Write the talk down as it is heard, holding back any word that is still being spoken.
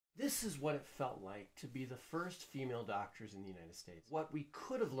This is what it felt like to be the first female doctors in the United States. What we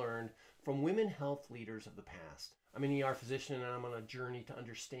could have learned from women health leaders of the past. I'm an ER physician and I'm on a journey to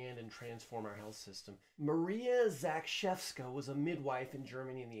understand and transform our health system. Maria Zakrzewska was a midwife in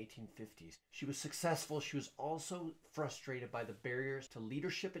Germany in the 1850s. She was successful. She was also frustrated by the barriers to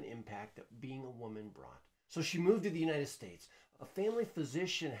leadership and impact that being a woman brought. So she moved to the United States. A family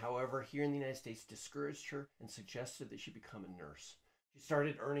physician, however, here in the United States discouraged her and suggested that she become a nurse. She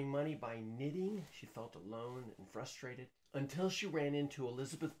started earning money by knitting. She felt alone and frustrated until she ran into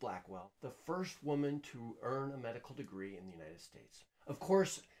Elizabeth Blackwell, the first woman to earn a medical degree in the United States. Of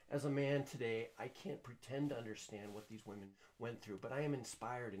course, as a man today, I can't pretend to understand what these women went through, but I am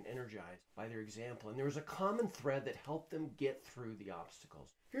inspired and energized by their example. And there was a common thread that helped them get through the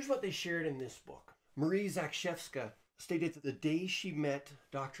obstacles. Here's what they shared in this book. Marie Zakrzewska stated that the day she met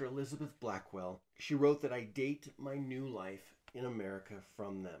Dr. Elizabeth Blackwell, she wrote that I date my new life in America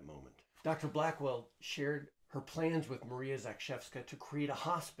from that moment. Dr. Blackwell shared her plans with Maria Zakrzewska to create a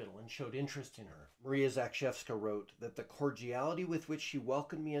hospital and showed interest in her. Maria Zakrzewska wrote that the cordiality with which she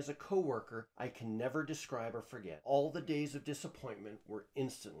welcomed me as a co-worker, I can never describe or forget. All the days of disappointment were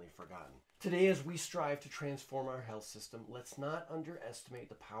instantly forgotten. Today, as we strive to transform our health system, let's not underestimate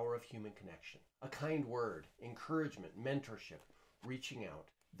the power of human connection. A kind word, encouragement, mentorship, reaching out.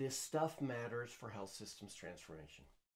 This stuff matters for health systems transformation.